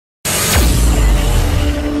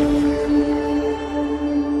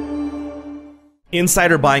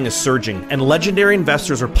Insider buying is surging, and legendary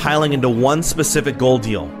investors are piling into one specific gold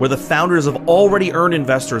deal, where the founders have already earned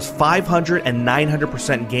investors 500 and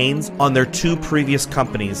 900% gains on their two previous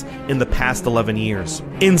companies in the past 11 years.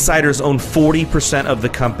 Insiders own 40% of the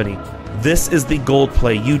company. This is the gold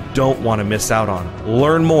play you don't want to miss out on.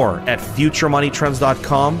 Learn more at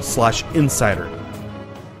futuremoneytrends.com/insider.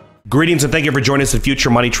 Greetings and thank you for joining us at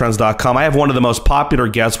futuremoneytrends.com. I have one of the most popular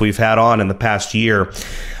guests we've had on in the past year.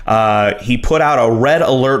 He put out a red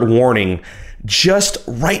alert warning just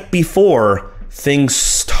right before things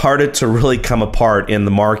started to really come apart in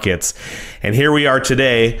the markets. And here we are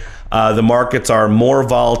today. The markets are more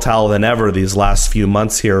volatile than ever these last few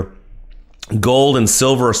months here. Gold and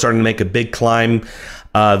silver are starting to make a big climb.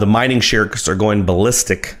 The mining shares are going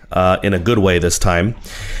ballistic in a good way this time.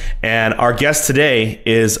 And our guest today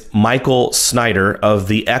is Michael Snyder of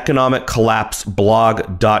the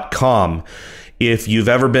economiccollapseblog.com. If you've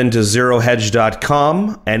ever been to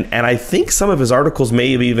zerohedge.com, and I think some of his articles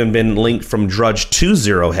may have even been linked from Drudge to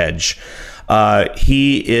Zero Hedge.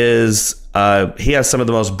 He has some of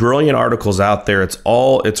the most brilliant articles out there.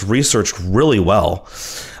 It's researched really well.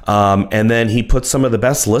 And then he put some of the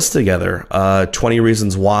best lists together. 20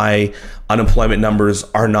 reasons why unemployment numbers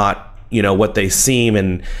are not, what they seem,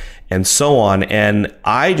 and so on. And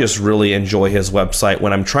I just really enjoy his website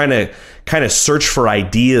when I'm trying to kind of search for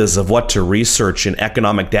ideas of what to research in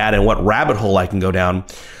economic data and what rabbit hole I can go down.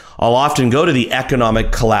 I'll often go to the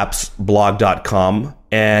economiccollapseblog.com,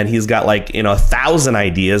 and he's got 1,000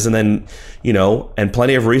 ideas, and then and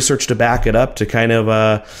plenty of research to back it up to kind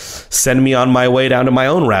of send me on my way down to my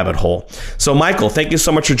own rabbit hole. So Michael, thank you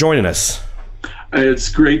so much for joining us. It's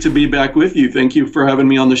great to be back with you. Thank you for having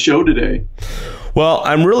me on the show today. Well,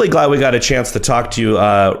 I'm really glad we got a chance to talk to you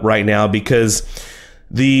right now, because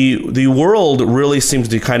the world really seems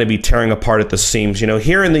to kind of be tearing apart at the seams.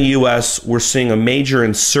 Here in the U.S., we're seeing a major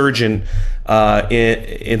insurgency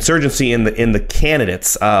in the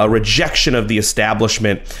candidates, a rejection of the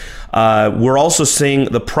establishment. We're also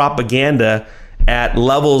seeing the propaganda at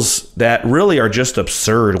levels that really are just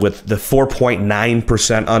absurd, with the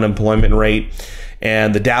 4.9% unemployment rate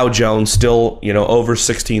and the Dow Jones still, over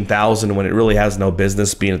 16,000 when it really has no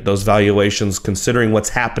business being at those valuations, considering what's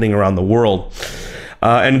happening around the world.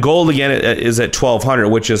 And gold, again, is at 1,200,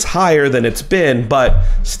 which is higher than it's been, but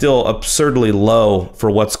still absurdly low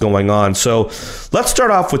for what's going on. So let's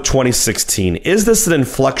start off with 2016. Is this an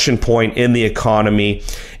inflection point in the economy?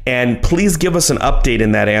 And please give us an update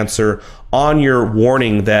in that answer on your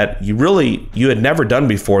warning that you had never done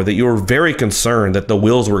before, that you were very concerned that the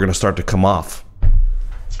wheels were going to start to come off.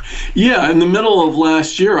 Yeah, in the middle of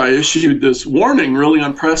last year, I issued this warning, really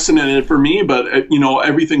unprecedented for me, but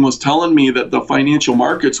everything was telling me that the financial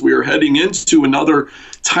markets, we are heading into another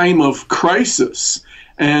time of crisis.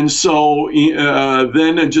 And so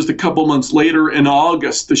then just a couple months later in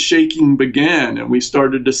August, the shaking began, and we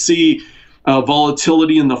started to see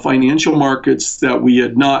volatility in the financial markets that we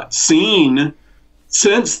had not seen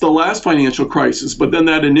since the last financial crisis. But then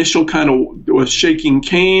that initial kind of shaking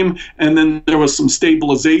came, and then there was some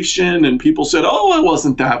stabilization, and people said, oh, it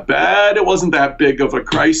wasn't that bad. It wasn't that big of a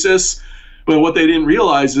crisis. But what they didn't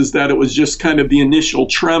realize is that it was just kind of the initial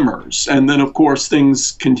tremors. And then, of course,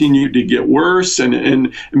 things continued to get worse.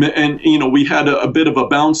 And we had a bit of a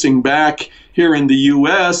bouncing back here in the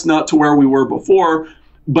U.S., not to where we were before,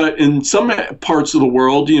 but in some parts of the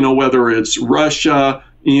world, whether it's Russia,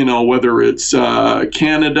 whether it's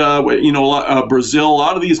Canada, Brazil, a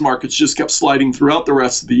lot of these markets just kept sliding throughout the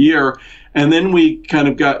rest of the year. And then we kind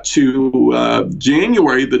of got to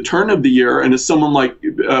January, the turn of the year, and as someone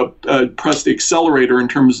pressed the accelerator in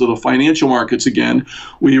terms of the financial markets again,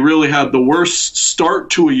 we really had the worst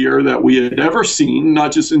start to a year that we had ever seen,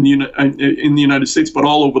 not just in the United States, but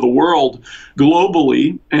all over the world,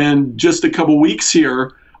 globally. And just a couple weeks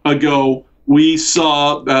here ago, we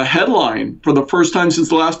saw a headline for the first time since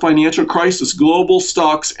the last financial crisis: global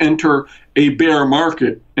stocks enter a bear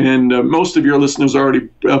market. And most of your listeners are already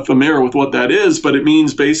familiar with what that is, but it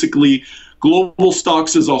means basically global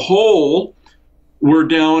stocks as a whole were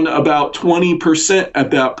down about 20% at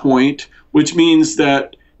that point, which means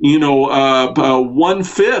that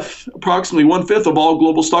approximately one fifth of all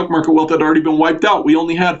global stock market wealth had already been wiped out. We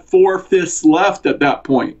only had 4/5 left at that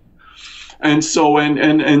point. And so,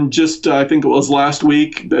 and just I think it was last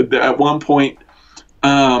week that at one point,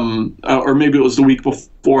 or maybe it was the week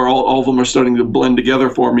before, all of them are starting to blend together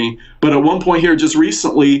for me. But at one point here, just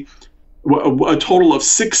recently, a total of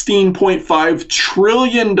 $16.5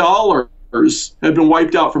 trillion had been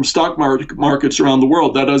wiped out from stock markets around the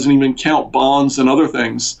world. That doesn't even count bonds and other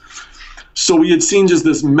things. So we had seen just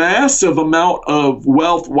this massive amount of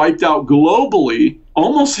wealth wiped out globally,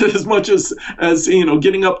 almost as much as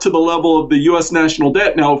getting up to the level of the U.S. national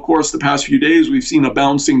debt. Now, of course, the past few days we've seen a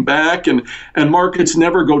bouncing back, and markets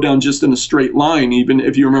never go down just in a straight line. Even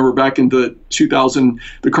if you remember back in the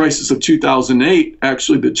crisis of 2008,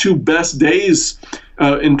 actually the two best days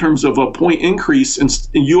in terms of a point increase in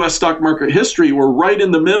U.S. stock market history were right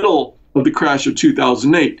in the middle of the crash of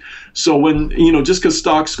 2008. So when, just because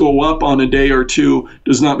stocks go up on a day or two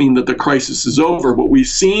does not mean that the crisis is over. But we've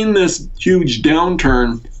seen this huge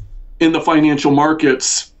downturn in the financial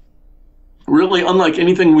markets, really unlike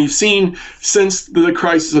anything we've seen since the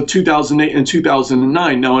crisis of 2008 and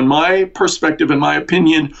 2009. Now, in my perspective, in my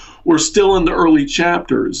opinion, we're still in the early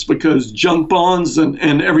chapters, because junk bonds and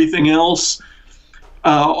everything else,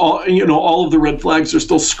 all of the red flags are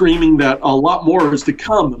still screaming that a lot more is to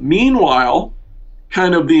come. Meanwhile,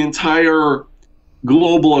 kind of the entire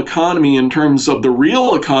global economy, in terms of the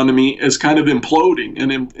real economy, is kind of imploding.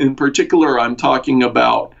 And in particular, I'm talking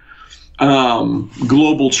about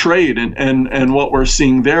global trade and what we're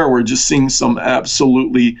seeing there. We're just seeing some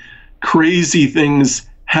absolutely crazy things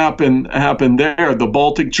happen there. The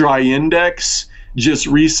Baltic Dry Index just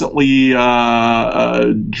recently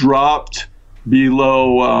dropped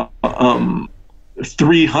below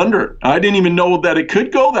 300. I didn't even know that it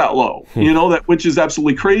could go that low, which is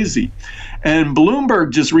absolutely crazy. And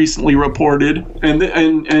Bloomberg just recently reported, and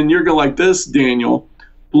you're going to like this, Daniel.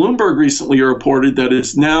 Bloomberg recently reported that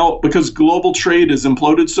it's now, because global trade has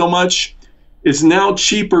imploded so much, it's now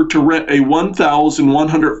cheaper to rent a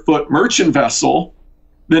 1,100-foot merchant vessel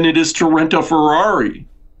than it is to rent a Ferrari,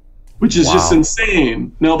 which is just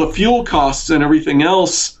insane. Now, the fuel costs and everything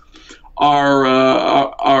else are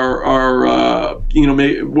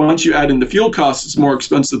once you add in the fuel costs, it's more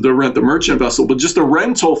expensive to rent the merchant vessel. But just the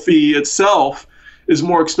rental fee itself is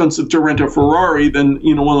more expensive to rent a Ferrari than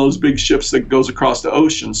one of those big ships that goes across the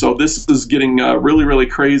ocean. So this is getting really, really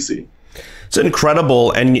crazy. It's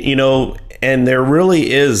incredible, and and there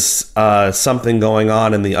really is something going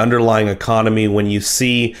on in the underlying economy when you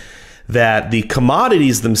see that the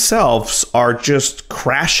commodities themselves are just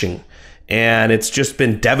crashing. And it's just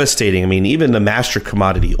been devastating. I mean, even the master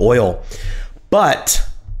commodity, oil. But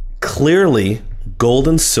clearly, gold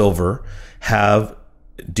and silver have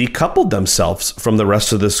decoupled themselves from the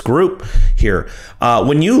rest of this group here.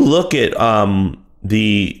 When you look at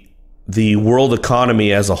the world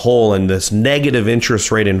economy as a whole, and this negative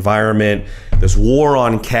interest rate environment, this war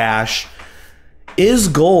on cash, is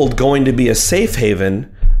gold going to be a safe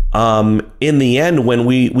haven in the end when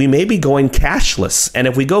we may be going cashless? And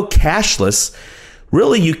if we go cashless,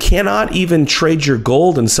 really you cannot even trade your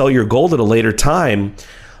gold and sell your gold at a later time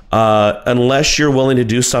unless you're willing to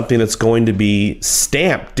do something that's going to be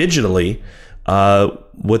stamped digitally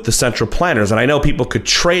with the central planners. And I know people could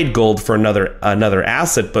trade gold for another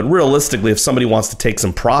asset, but realistically, if somebody wants to take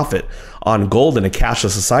some profit on gold in a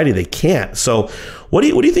cashless society, they can't. So what do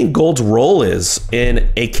you think gold's role is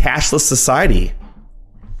in a cashless society?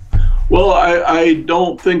 Well, I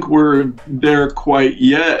don't think we're there quite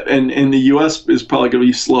yet, and the U.S. is probably going to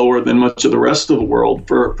be slower than much of the rest of the world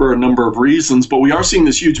for a number of reasons. But we are seeing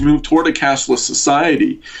this huge move toward a cashless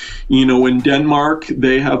society. In Denmark,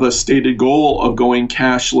 they have a stated goal of going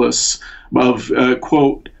cashless, of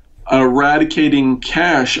quote, eradicating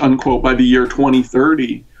cash, unquote, by the year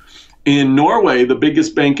 2030. In Norway, the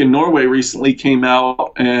biggest bank in Norway recently came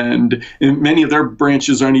out, and many of their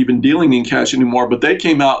branches aren't even dealing in cash anymore, but they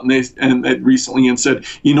came out and recently and said,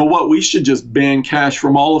 you know what, we should just ban cash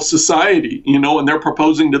from all of society, and they're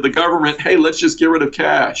proposing to the government, hey, let's just get rid of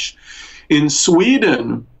cash. In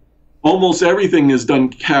Sweden, almost everything is done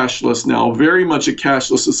cashless now, very much a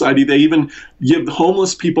cashless society. They even give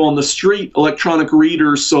homeless people on the street electronic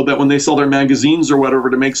readers so that when they sell their magazines or whatever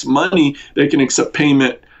to make some money, they can accept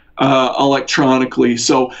payment electronically.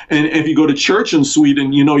 So, and if you go to church in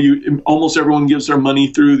Sweden, almost everyone gives their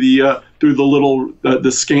money through the little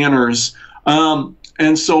the scanners.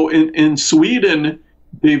 And so in Sweden,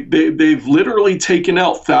 they've literally taken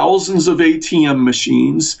out thousands of ATM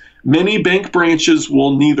machines. Many bank branches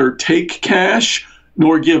will neither take cash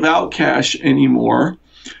nor give out cash anymore.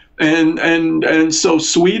 And so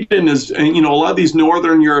Sweden is, and a lot of these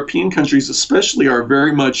northern European countries especially are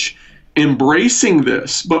very much embracing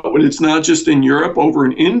this. But it's not just in Europe, over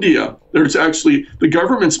in India, there's actually, the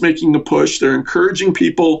government's making a push. They're encouraging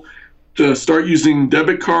people to start using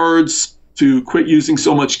debit cards, to quit using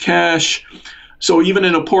so much cash. So even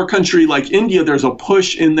in a poor country like India, there's a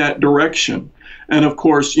push in that direction. And of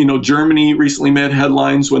course, Germany recently made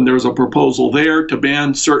headlines when there was a proposal there to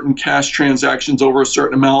ban certain cash transactions over a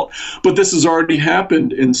certain amount. But this has already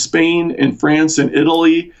happened in Spain, in France, and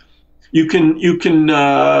Italy. You can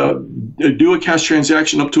do a cash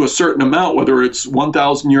transaction up to a certain amount, whether it's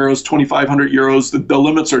 1,000 euros, 2,500 euros. The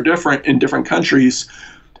limits are different in different countries.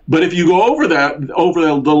 But if you go over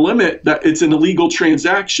the limit, that it's an illegal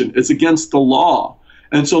transaction. It's against the law.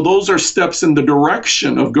 And so those are steps in the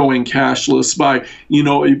direction of going cashless by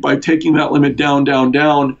taking that limit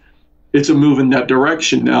down. It's a move in that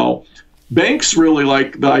direction. Now, banks really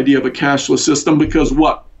like the idea of a cashless system because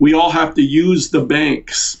we all have to use the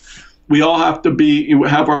banks. We all have to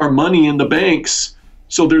have our money in the banks.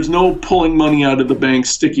 So there's no pulling money out of the bank,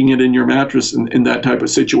 sticking it in your mattress in that type of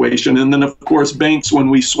situation. And then, of course, banks, when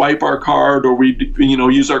we swipe our card or we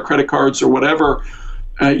use our credit cards or whatever,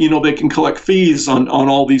 they can collect fees on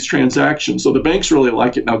all these transactions. So the banks really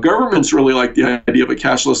like it. Now, governments really like the idea of a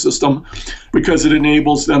cashless system because it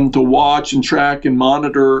enables them to watch and track and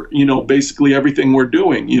monitor, basically everything we're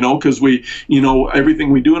doing, because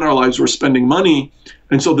everything we do in our lives, we're spending money.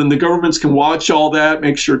 And so then the governments can watch all that,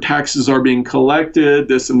 make sure taxes are being collected,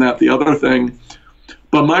 this and that, the other thing.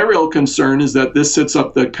 But my real concern is that this sets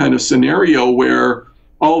up the kind of scenario where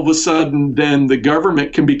all of a sudden then the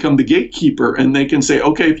government can become the gatekeeper and they can say,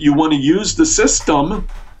 okay, if you want to use the system,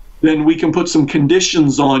 then we can put some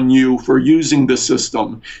conditions on you for using the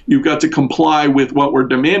system. You've got to comply with what we're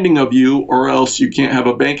demanding of you, or else you can't have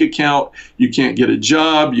a bank account, you can't get a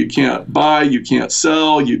job, you can't buy, you can't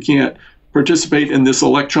sell, you can't participate in this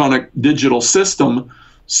electronic digital system.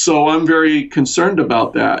 So I'm very concerned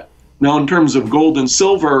about that. Now, in terms of gold and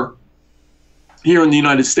silver, here in the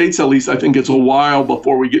United States, at least, I think it's a while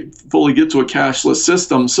before we fully get to a cashless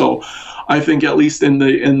system. So I think at least in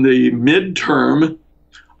the midterm,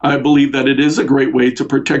 I believe that it is a great way to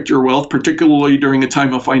protect your wealth, particularly during a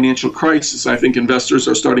time of financial crisis. I think investors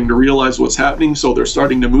are starting to realize what's happening, so they're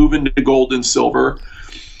starting to move into gold and silver.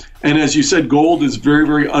 And as you said, gold is very,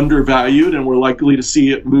 very undervalued, and we're likely to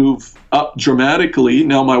see it move up dramatically.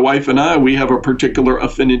 Now, my wife and I, we have a particular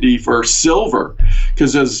affinity for silver,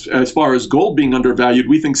 because as far as gold being undervalued,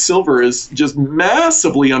 we think silver is just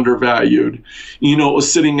massively undervalued. It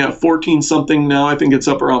was sitting at 14 something now. I think it's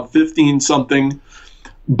up around 15 something.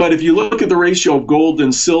 But if you look at the ratio of gold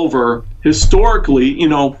and silver, historically,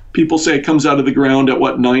 people say it comes out of the ground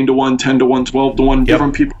at 9 to 1, 10 to 1, 12 to 1. Yep.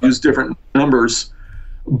 Different people use different numbers.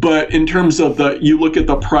 But in terms of you look at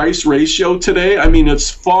the price ratio today, I mean,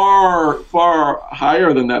 it's far, far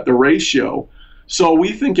higher than that, the ratio. So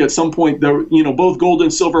we think at some point, both gold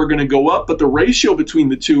and silver are going to go up, but the ratio between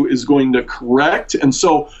the two is going to correct. And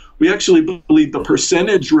so we actually believe the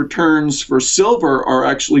percentage returns for silver are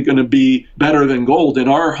actually going to be better than gold, in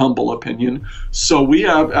our humble opinion. So we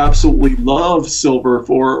have absolutely love silver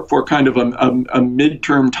for kind of a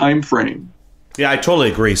midterm time frame. Yeah, I totally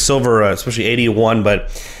agree. Silver, especially 81, but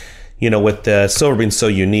with silver being so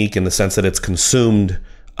unique in the sense that it's consumed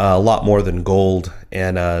a lot more than gold,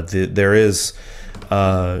 and there is,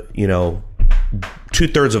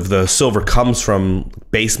 2/3 of the silver comes from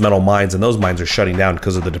base metal mines, and those mines are shutting down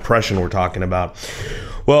because of the depression we're talking about.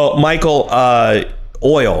 Well, Michael,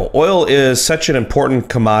 oil is such an important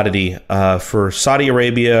commodity for Saudi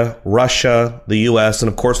Arabia, Russia, the U.S., and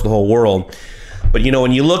of course the whole world. But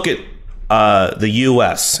when you look at the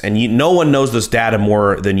U.S., and no one knows this data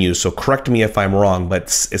more than you, so correct me if I'm wrong, but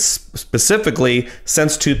specifically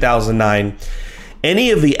since 2009,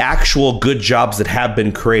 any of the actual good jobs that have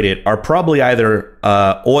been created are probably either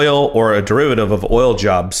oil or a derivative of oil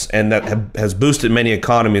jobs, and that has boosted many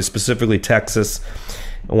economies, specifically Texas,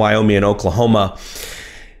 Wyoming, and Oklahoma.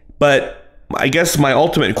 But I guess my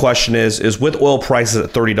ultimate question is with oil prices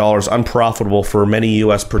at $30 unprofitable for many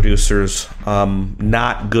U.S. producers,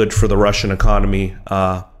 not good for the Russian economy,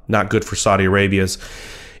 not good for Saudi Arabia's.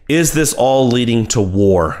 Is this all leading to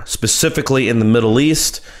war, specifically in the Middle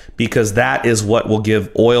East? Because that is what will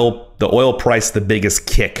give the oil price the biggest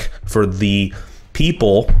kick for the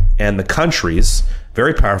people and the countries,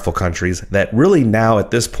 very powerful countries, that really now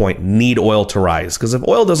at this point need oil to rise. Because if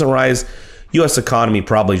oil doesn't rise, U.S. economy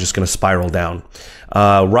probably just going to spiral down.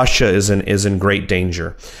 Russia is in great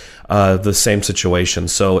danger. The same situation.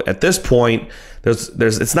 So at this point,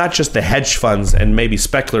 it's not just the hedge funds and maybe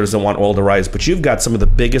speculators that want oil to rise, but you've got some of the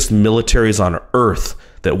biggest militaries on earth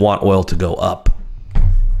that want oil to go up.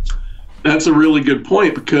 That's a really good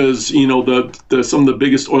point, because some of the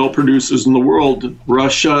biggest oil producers in the world,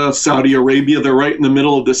 Russia, Saudi Arabia, they're right in the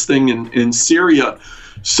middle of this thing in Syria.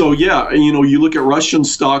 So yeah, you look at Russian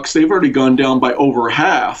stocks, they've already gone down by over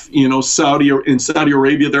half. In Saudi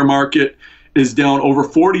Arabia, their market is down over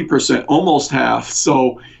 40%, almost half.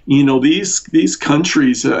 So, these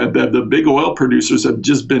countries, the big oil producers, have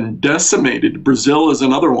just been decimated. Brazil is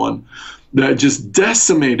another one that just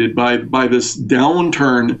decimated by this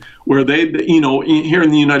downturn, where they, here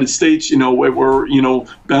in the United States, we're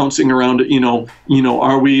bouncing around,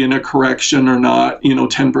 are we in a correction or not,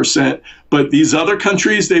 10%. But these other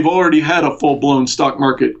countries, they've already had a full-blown stock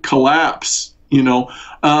market collapse,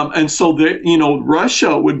 and so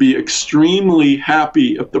Russia would be extremely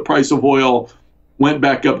happy if the price of oil went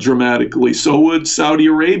back up dramatically. So would Saudi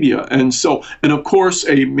Arabia. And of course,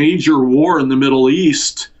 a major war in the Middle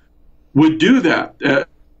East would do that.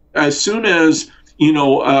 As soon as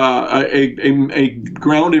a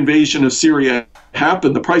ground invasion of Syria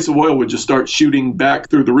happened, the price of oil would just start shooting back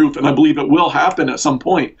through the roof, and I believe it will happen at some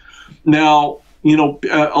point. Now,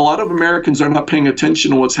 a lot of Americans are not paying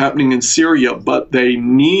attention to what's happening in Syria, but they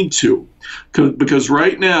need to, because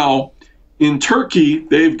right now in Turkey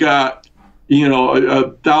they've got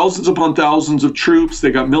thousands upon thousands of troops.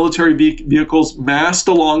 They got military vehicles massed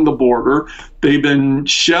along the border. They've been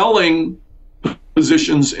shelling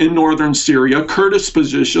positions in northern Syria, Kurdish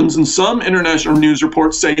positions, and some international news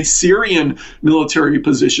reports say Syrian military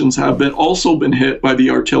positions have also been hit by the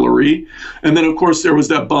artillery. And then, of course, there was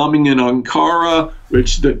that bombing in Ankara,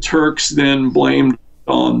 which the Turks then blamed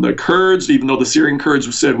on the Kurds, even though the Syrian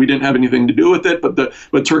Kurds said we didn't have anything to do with it.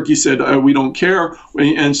 But Turkey said we don't care,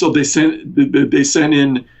 and so they sent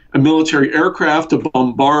in a military aircraft to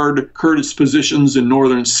bombard Kurdish positions in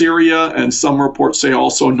northern Syria, and some reports say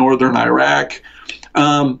also northern Iraq.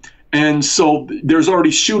 And so there's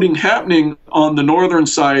already shooting happening on the northern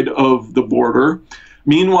side of the border.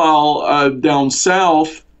 Meanwhile, down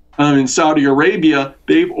south in Saudi Arabia,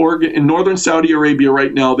 in northern Saudi Arabia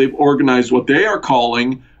right now, they've organized what they are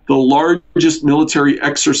calling the largest military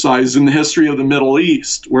exercise in the history of the Middle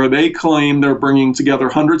East, where they claim they're bringing together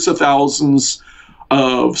hundreds of thousands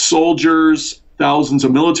of soldiers, thousands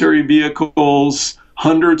of military vehicles,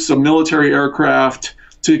 hundreds of military aircraft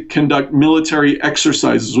to conduct military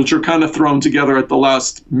exercises, which are kind of thrown together at the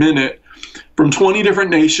last minute from 20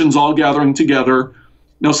 different nations all gathering together.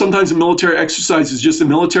 Now, sometimes a military exercise is just a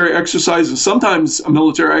military exercise, and sometimes a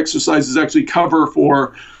military exercise is actually cover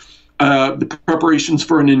for the preparations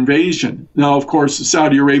for an invasion. Now, of course,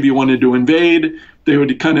 Saudi Arabia wanted to invade. They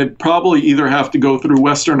would kind of probably either have to go through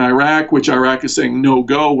Western Iraq, which Iraq is saying, no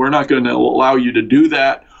go, we're not going to allow you to do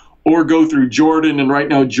that, or go through Jordan. And right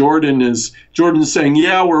now Jordan's saying,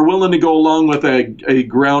 yeah, we're willing to go along with a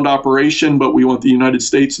ground operation, but we want the United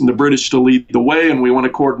States and the British to lead the way, and we want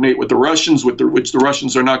to coordinate with the Russians, which the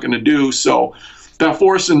Russians are not going to do. So that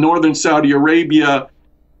force in northern Saudi Arabia,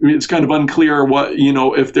 it's kind of unclear what,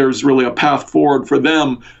 if there's really a path forward for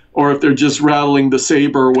them, or if they're just rattling the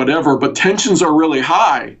saber or whatever. But tensions are really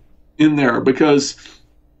high in there, because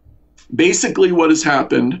basically what has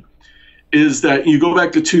happened is that you go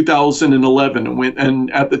back to 2011,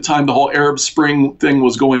 and at the time the whole Arab Spring thing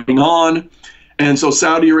was going on. And so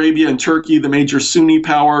Saudi Arabia and Turkey, the major Sunni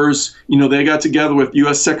powers, they got together with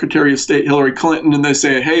U.S. Secretary of State Hillary Clinton, and they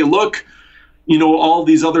say, hey, look, all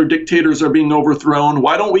these other dictators are being overthrown.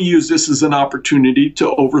 Why don't we use this as an opportunity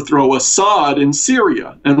to overthrow Assad in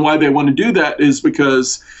Syria? And why they want to do that is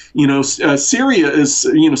because, Syria is,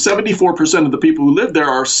 74% of the people who live there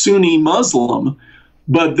are Sunni Muslim.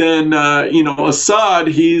 But then, Assad,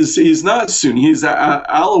 he's not Sunni, he's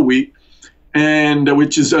Alawite, and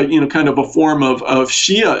which is, kind of a form of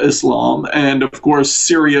Shia Islam. And of course,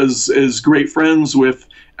 Syria is great friends with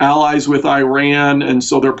allies with Iran, and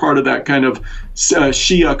so they're part of that kind of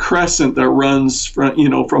Shia crescent that runs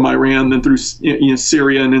from Iran then through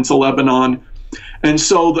Syria and into Lebanon. And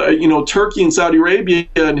so Turkey and Saudi Arabia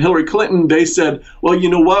and Hillary Clinton, they said, well, you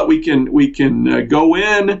know what, we can go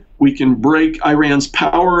in, we can break Iran's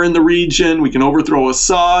power in the region, we can overthrow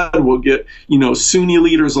Assad, we'll get Sunni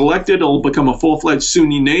leaders elected, it'll become a full-fledged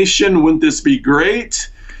Sunni nation. Wouldn't this be great?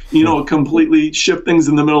 Completely shift things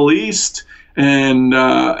in the Middle East.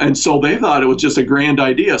 And so they thought it was just a grand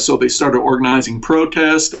idea. So they started organizing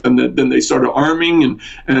protests, and then they started arming,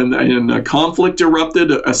 and a conflict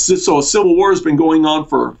erupted. So a civil war has been going on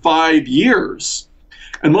for 5 years.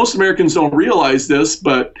 And most Americans don't realize this,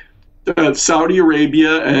 but Saudi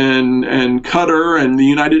Arabia and Qatar and the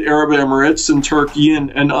United Arab Emirates and Turkey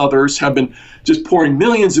and others have been just pouring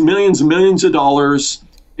millions and millions and millions of dollars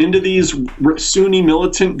into these Sunni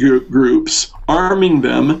militant groups, arming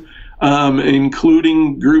them,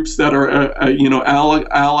 including groups that are,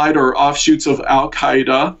 allied or offshoots of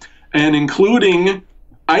Al-Qaeda, and including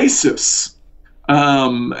ISIS.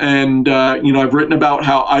 I've written about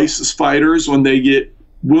how ISIS fighters, when they get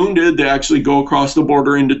wounded, they actually go across the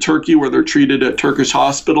border into Turkey, where they're treated at Turkish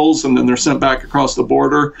hospitals, and then they're sent back across the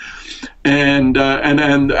border. And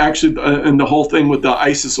actually, the whole thing with the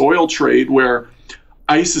ISIS oil trade, where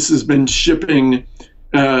ISIS has been shipping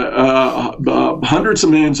hundreds of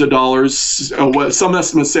millions of dollars. Some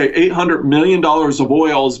estimates say $800 million of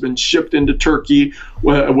oil has been shipped into Turkey,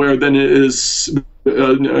 where then it is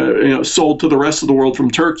sold to the rest of the world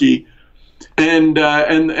from Turkey. And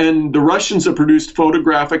the Russians have produced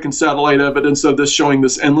photographic and satellite evidence of this, showing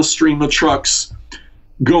this endless stream of trucks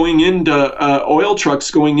going into oil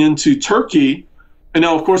trucks going into Turkey. And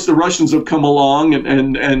now, of course, the Russians have come along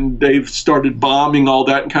and they've started bombing all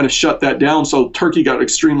that and kind of shut that down. So Turkey got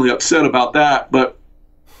extremely upset about that. But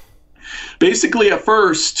basically, at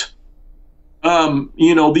first,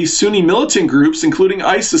 these Sunni militant groups, including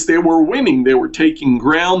ISIS, they were winning. They were taking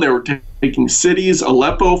ground. They were taking cities.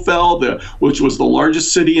 Aleppo fell, which was the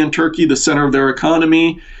largest city in Turkey, the center of their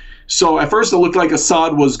economy. So at first, it looked like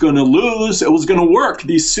Assad was going to lose. It was going to work.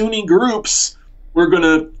 These Sunni groups were going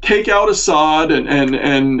to take out Assad,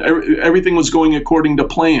 and everything was going according to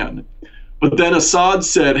plan. But then Assad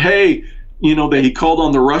said, hey, he called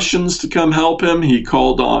on the Russians to come help him. He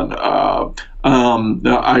called on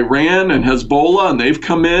Iran and Hezbollah, and they've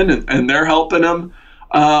come in and they're helping him.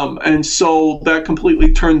 And so that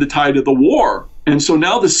completely turned the tide of the war. And so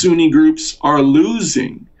now the Sunni groups are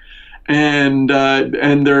losing, and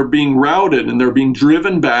they're being routed and they're being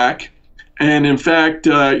driven back. And in fact,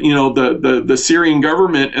 the Syrian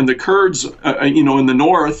government and the Kurds, in the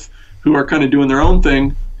north, who are kind of doing their own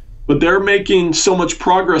thing, but they're making so much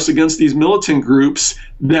progress against these militant groups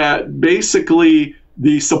that basically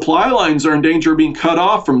the supply lines are in danger of being cut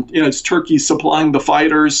off from, it's Turkey supplying the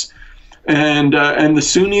fighters, and the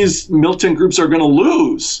Sunnis militant groups are going to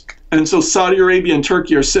lose. And so Saudi Arabia and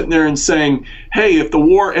Turkey are sitting there and saying, hey, if the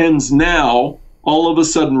war ends now, all of a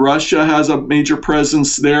sudden Russia has a major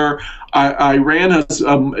presence there. Iran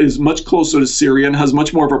is much closer to Syria and has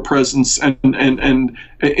much more of a presence and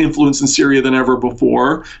influence in Syria than ever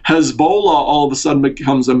before. Hezbollah all of a sudden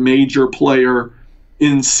becomes a major player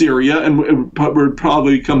in Syria and would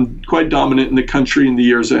probably become quite dominant in the country in the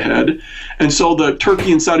years ahead. And so the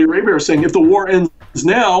Turkey and Saudi Arabia are saying, if the war ends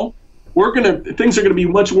now, things are going to be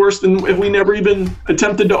much worse than if we never even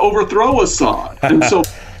attempted to overthrow Assad. And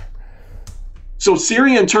so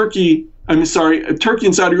Syria and Turkey and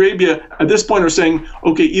Saudi Arabia at this point are saying,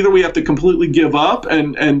 okay, either we have to completely give up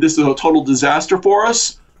and this is a total disaster for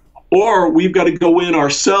us, or we've got to go in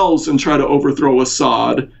ourselves and try to overthrow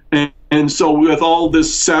Assad. And so with all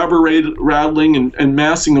this saber rattling and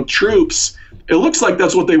massing of troops, it looks like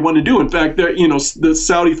that's what they want to do. In fact, the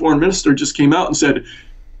Saudi foreign minister just came out and said,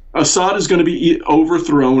 Assad is going to be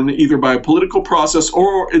overthrown either by a political process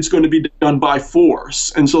or it's going to be done by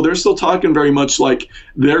force. And so they're still talking very much like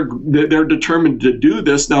they're determined to do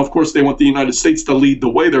this. Now, of course, they want the United States to lead the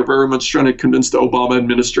way. They're very much trying to convince the Obama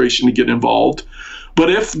administration to get involved.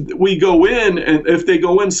 But if we go in, and if they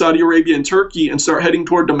go in, Saudi Arabia and Turkey, and start heading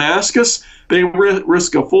toward Damascus, they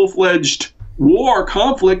risk a full-fledged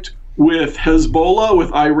conflict with Hezbollah,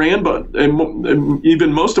 with Iran, but and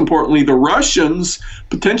even most importantly, the Russians,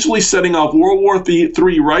 potentially setting off World War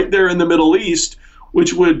III right there in the Middle East,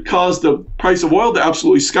 which would cause the price of oil to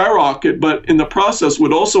absolutely skyrocket, but in the process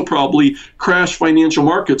would also probably crash financial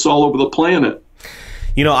markets all over the planet.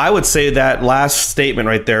 I would say that last statement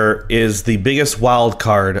right there is the biggest wild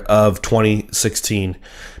card of 2016,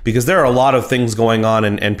 because there are a lot of things going on,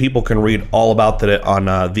 and people can read all about that on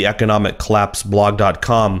the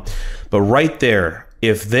economiccollapseblog.com. But right there,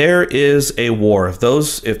 if there is a war, if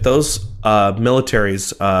those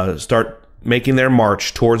militaries start making their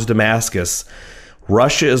march towards Damascus,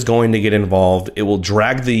 Russia is going to get involved. It will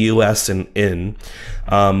drag the U.S. in.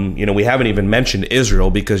 We haven't even mentioned Israel,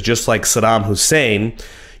 because just like Saddam Hussein,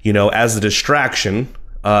 as a distraction,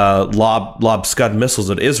 lob Scud missiles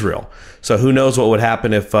at Israel. So who knows what would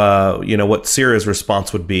happen if, what Syria's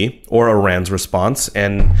response would be, or Iran's response,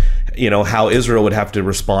 and, how Israel would have to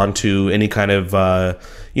respond to any kind of,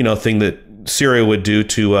 thing that Syria would do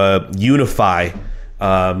to unify,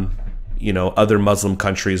 other Muslim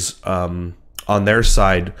countries on their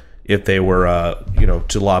side if they were,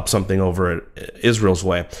 to lob something over Israel's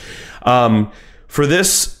way. For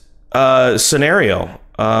this scenario,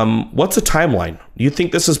 what's the timeline? Do you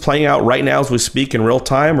think this is playing out right now as we speak in real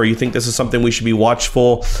time, or you think this is something we should be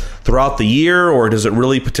watchful throughout the year, or does it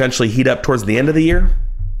really potentially heat up towards the end of the year?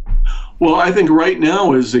 Well, I think right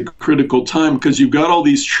now is a critical time because you've got all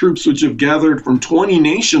these troops which have gathered from 20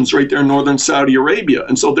 nations right there in northern Saudi Arabia.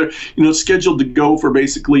 And so they're, scheduled to go for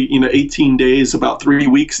basically, 18 days, about 3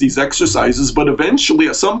 weeks, these exercises. But eventually,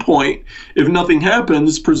 at some point, if nothing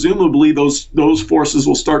happens, presumably those forces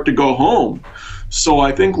will start to go home. So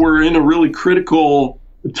I think we're in a really critical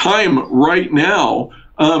time right now.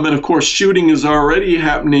 And of course, shooting is already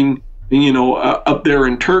happening, up there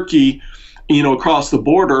in Turkey, across the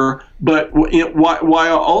border. But why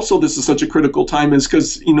also this is such a critical time is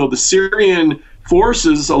because, the Syrian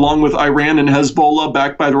forces, along with Iran and Hezbollah,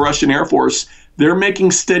 backed by the Russian Air Force, they're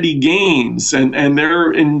making steady gains. And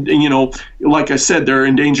they're in, like I said, they're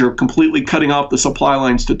in danger of completely cutting off the supply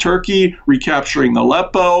lines to Turkey, recapturing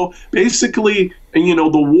Aleppo. Basically,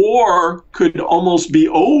 the war could almost be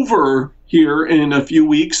over here in a few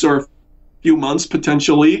weeks or a few months,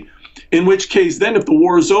 potentially. In which case, then, if the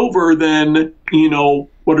war is over, then,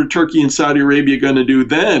 what are Turkey and Saudi Arabia going to do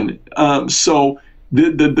then? So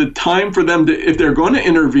the time for them to, if they're going to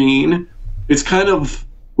intervene, it's kind of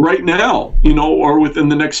right now, or within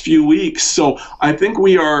the next few weeks. So I think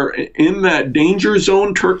we are in that danger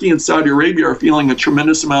zone. Turkey and Saudi Arabia are feeling a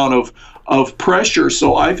tremendous amount of pressure.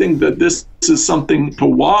 So I think that this is something to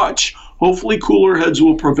watch. Hopefully cooler heads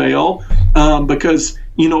will prevail because,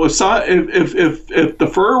 if the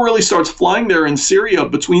fur really starts flying there in Syria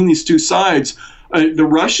between these two sides, the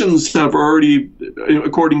Russians have already,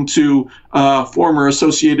 according to former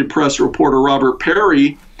Associated Press reporter Robert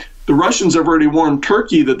Perry, the Russians have already warned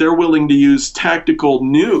Turkey that they're willing to use tactical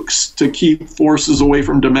nukes to keep forces away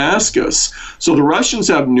from Damascus. So the Russians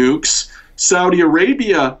have nukes. Saudi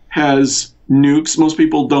Arabia has nukes. Most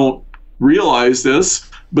people don't realize this,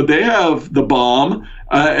 but they have the bomb.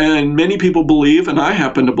 And many people believe, and I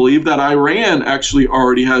happen to believe, that Iran actually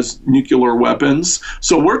already has nuclear weapons.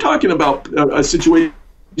 So we're talking about a situation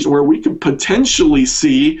where we could potentially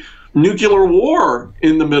see nuclear war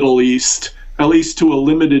in the Middle East, at least to a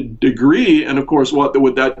limited degree. And of course, what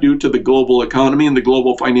would that do to the global economy and the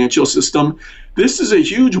global financial system? This is a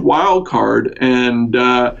huge wild card. And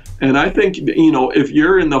I think, if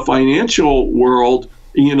you're in the financial world,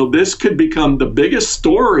 this could become the biggest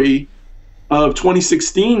story of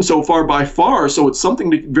 2016 so far by far. So it's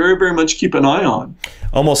something to very, very much keep an eye on.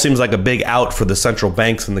 Almost seems like a big out for the central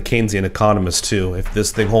banks and the Keynesian economists too. If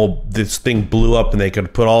this thing blew up and they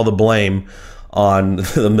could put all the blame on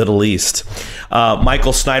the Middle East.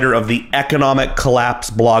 Michael Snyder of the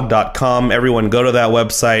economiccollapseblog.com. Everyone go to that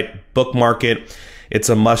website, bookmark it. It's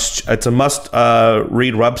a must read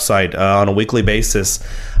website on a weekly basis.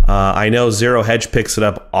 I know Zero Hedge picks it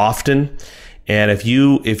up often. And if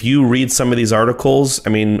you read some of these articles, I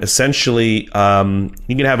mean, essentially, you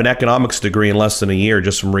can have an economics degree in less than a year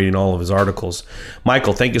just from reading all of his articles.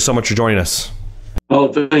 Michael, thank you so much for joining us. Oh,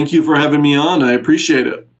 thank you for having me on. I appreciate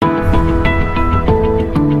it.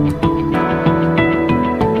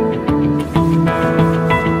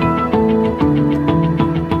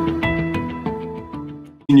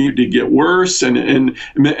 Continued to get worse, and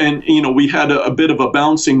we had a bit of a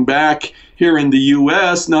bouncing back here in the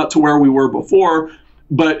U.S., not to where we were before,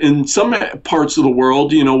 but in some parts of the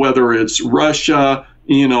world, whether it's Russia,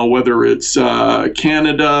 whether it's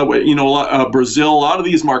Canada, Brazil, a lot of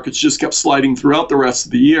these markets just kept sliding throughout the rest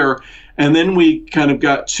of the year. And then we kind of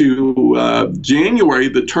got to January,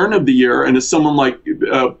 the turn of the year, and as someone like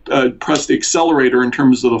pressed the accelerator in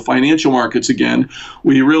terms of the financial markets again,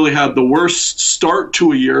 we really had the worst start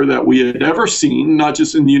to a year that we had ever seen, not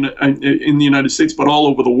just in the United States, but all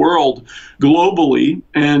over the world, globally.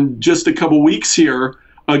 And just a couple weeks here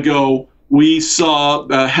ago, we saw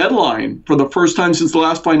a headline for the first time since the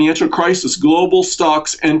last financial crisis: global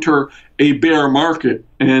stocks enter a bear market.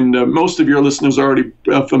 And most of your listeners are already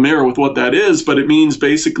familiar with what that is, but it means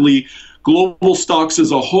basically global stocks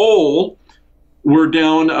as a whole were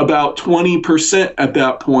down about 20% at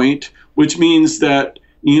that point, which means that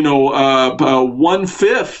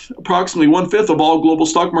approximately one fifth of all global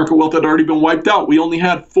stock market wealth had already been wiped out. We only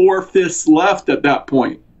had 4/5 left at that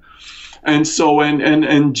point. And so,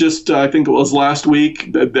 and just I think it was last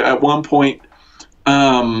week that at one point,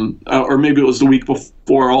 or maybe it was the week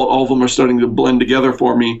before, all of them are starting to blend together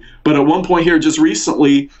for me. But at one point here, just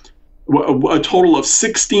recently, a total of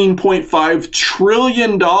 $16.5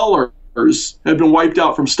 trillion had been wiped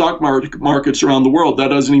out from stock markets around the world. That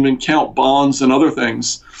doesn't even count bonds and other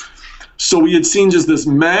things. So we had seen just this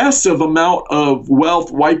massive amount of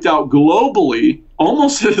wealth wiped out globally,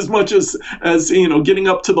 almost as much as getting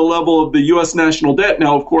up to the level of the U.S. national debt.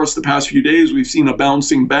 Now, of course, the past few days we've seen a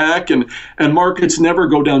bouncing back, and markets never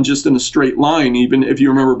go down just in a straight line. Even if you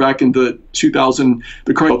remember back in the 2000,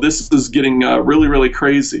 the crisis, this is getting really, really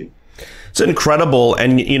crazy. It's incredible.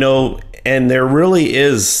 And, and there really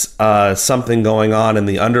is something going on in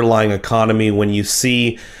the underlying economy when you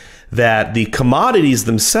see that the commodities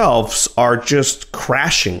themselves are just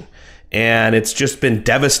crashing. And it's just been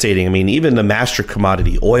devastating. I mean, even the master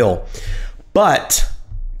commodity, oil. But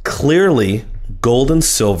clearly, gold and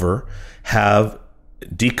silver have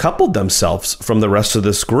decoupled themselves from the rest of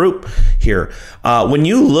this group here. When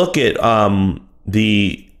you look at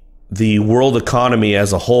the world economy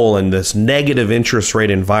as a whole and this negative interest rate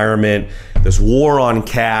environment, this war on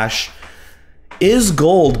cash, is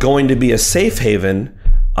gold going to be a safe haven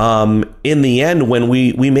in the end when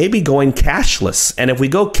we may be going cashless? And if we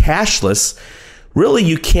go cashless, really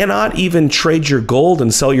you cannot even trade your gold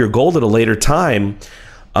and sell your gold at a later time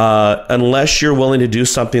unless you're willing to do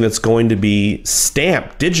something that's going to be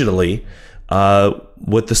stamped digitally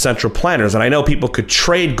with the central planners. And I know people could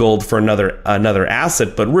trade gold for another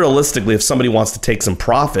asset, but realistically, if somebody wants to take some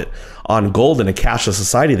profit on gold in a cashless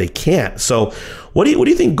society, they can't. So what do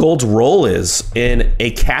you think gold's role is in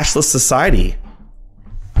a cashless society?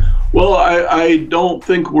 Well, I don't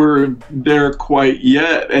think we're there quite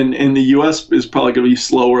yet. And the U.S. is probably going to be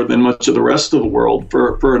slower than much of the rest of the world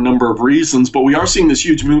for a number of reasons. But we are seeing this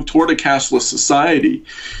huge move toward a cashless society.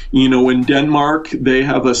 In Denmark, they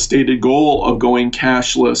have a stated goal of going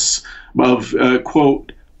cashless, of,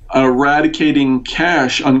 quote, eradicating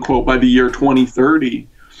cash, unquote, by the year 2030.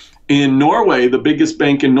 In Norway, the biggest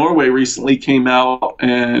bank in Norway recently came out,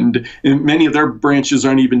 and many of their branches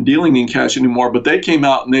aren't even dealing in cash anymore, but they came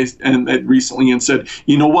out and recently and said,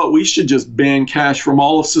 you know what, we should just ban cash from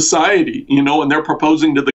all of society, and they're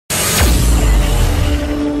proposing to the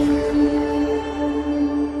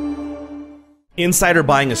Insider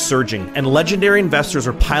buying is surging, and legendary investors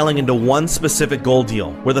are piling into one specific gold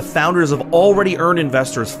deal, where the founders have already earned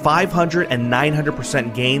investors 500 and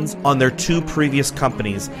 900% gains on their two previous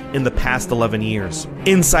companies in the past 11 years.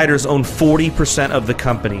 Insiders own 40% of the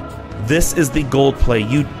company. This is the gold play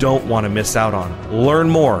you don't want to miss out on. Learn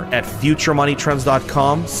more at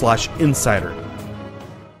futuremoneytrends.com/insider.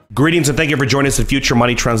 Greetings and thank you for joining us at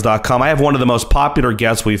futuremoneytrends.com. I have one of the most popular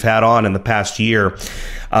guests we've had on in the past year.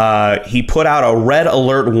 He put out a red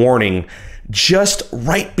alert warning just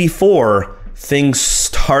right before things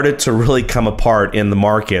started to really come apart in the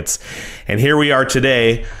markets. And here we are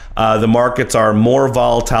today. The markets are more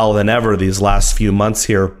volatile than ever these last few months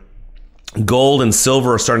here. Gold and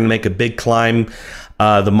silver are starting to make a big climb.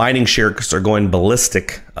 The mining shares are going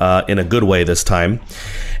ballistic in a good way this time.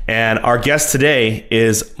 And our guest today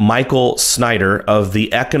is Michael Snyder of the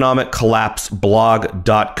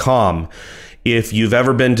economiccollapseblog.com. If you've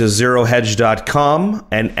ever been to zerohedge.com,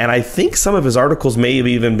 and I think some of his articles may have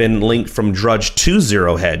even been linked from Drudge to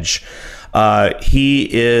Zero Hedge, he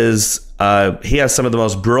has some of the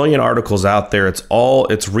most brilliant articles out there.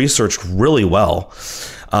 It's researched really well.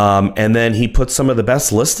 And then he put some of the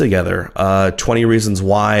best lists together, 20 reasons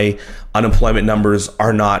why unemployment numbers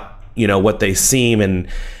are not, what they seem, and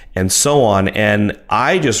so on. And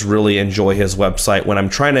I just really enjoy his website when I'm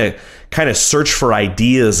trying to kind of search for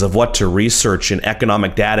ideas of what to research in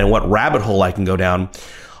economic data and what rabbit hole I can go down.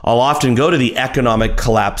 I'll often go to the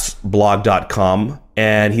economiccollapseblog.com,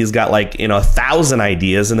 and he's got 1,000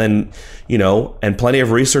 ideas, and then, and plenty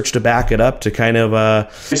of research to back it up to kind of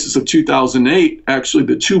crisis of 2008, actually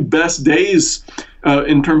the two best days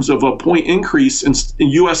in terms of a point increase in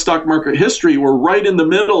U.S. stock market history were right in the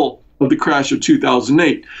middle of the crash of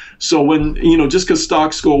 2008. So when, just because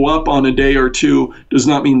stocks go up on a day or two does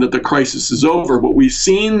not mean that the crisis is over. But we've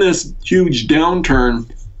seen this huge downturn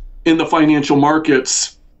in the financial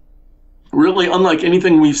markets, really unlike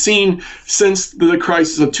anything we've seen since the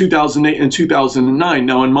crisis of 2008 and 2009.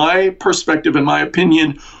 Now, in my perspective, in my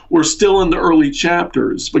opinion, we're still in the early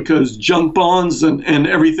chapters because junk bonds and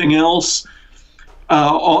everything else,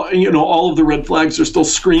 all of the red flags are still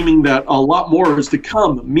screaming that a lot more is to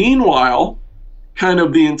come. Meanwhile, kind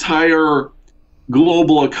of the entire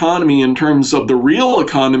global economy in terms of the real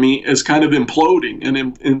economy is kind of imploding.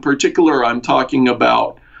 And in particular, I'm talking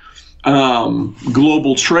about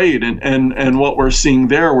global trade and what we're seeing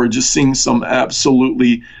there. We're just seeing some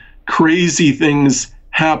absolutely crazy things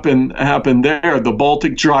happen there. The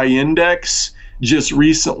Baltic Dry Index just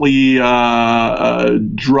recently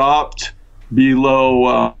dropped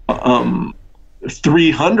below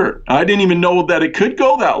 300. I didn't even know that it could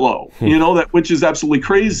go that low, which is absolutely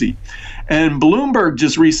crazy. And Bloomberg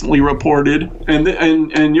just recently reported,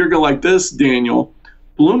 and you're going like this, Daniel.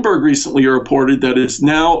 Bloomberg recently reported that it's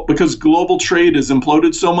now, because global trade has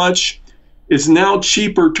imploded so much, it's now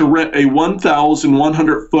cheaper to rent a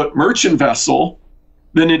 1,100-foot merchant vessel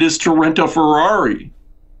than it is to rent a Ferrari.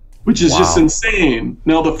 which is just Wow. insane.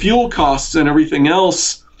 Now the fuel costs and everything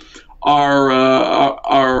else once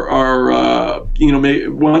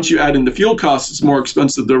you add in the fuel costs, it's more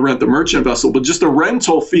expensive to rent the merchant vessel. But just the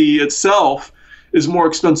rental fee itself is more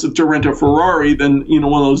expensive to rent a Ferrari than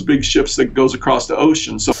one of those big ships that goes across the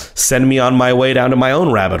ocean. So Send me on my way down to my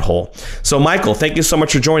own rabbit hole. So Michael, thank you so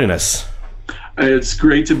much for joining us. it's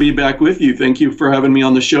great to be back with you. Thank you for having me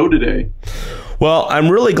on the show today. Well, I'm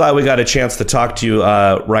really glad we got a chance to talk to you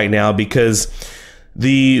right now, because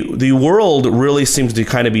the world really seems to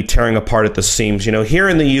kind of be tearing apart at the seams. Here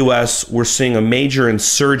in the U.S., we're seeing a major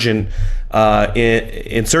insurgency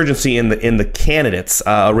in the candidates,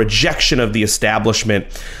 a rejection of the establishment.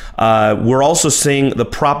 We're also seeing the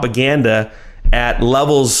propaganda at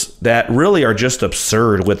levels that really are just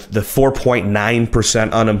absurd, with the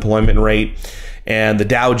 4.9% unemployment rate and the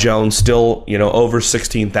Dow Jones still, over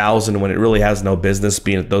 16,000 when it really has no business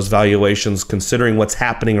being at those valuations, considering what's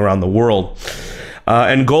happening around the world.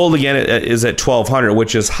 And gold, again, is at 1,200,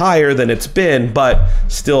 which is higher than it's been, but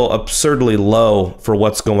still absurdly low for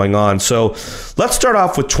what's going on. So let's start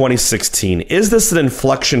off with 2016. Is this an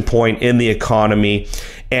inflection point in the economy?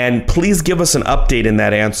 And please give us an update in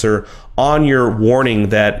that answer on your warning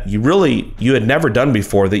that you had never done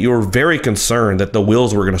before, that you were very concerned that the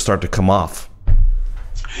wheels were going to start to come off.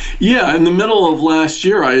 Yeah, in the middle of last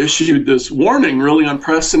year, I issued this warning, really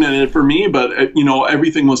unprecedented for me, but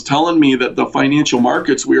everything was telling me that the financial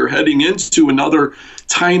markets, we were heading into another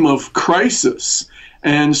time of crisis.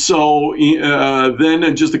 And so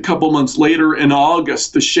then just a couple months later in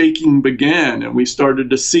August, the shaking began, and we started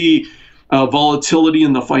to see volatility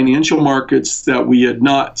in the financial markets that we had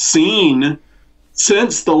not seen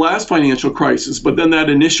since the last financial crisis. But then that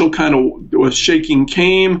initial kind of shaking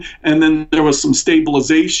came, and then there was some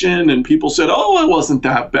stabilization, and people said, oh, it wasn't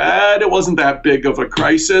that bad. It wasn't that big of a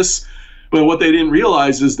crisis. But what they didn't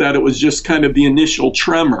realize is that it was just kind of the initial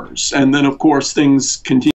tremors. And then, of course, things continued.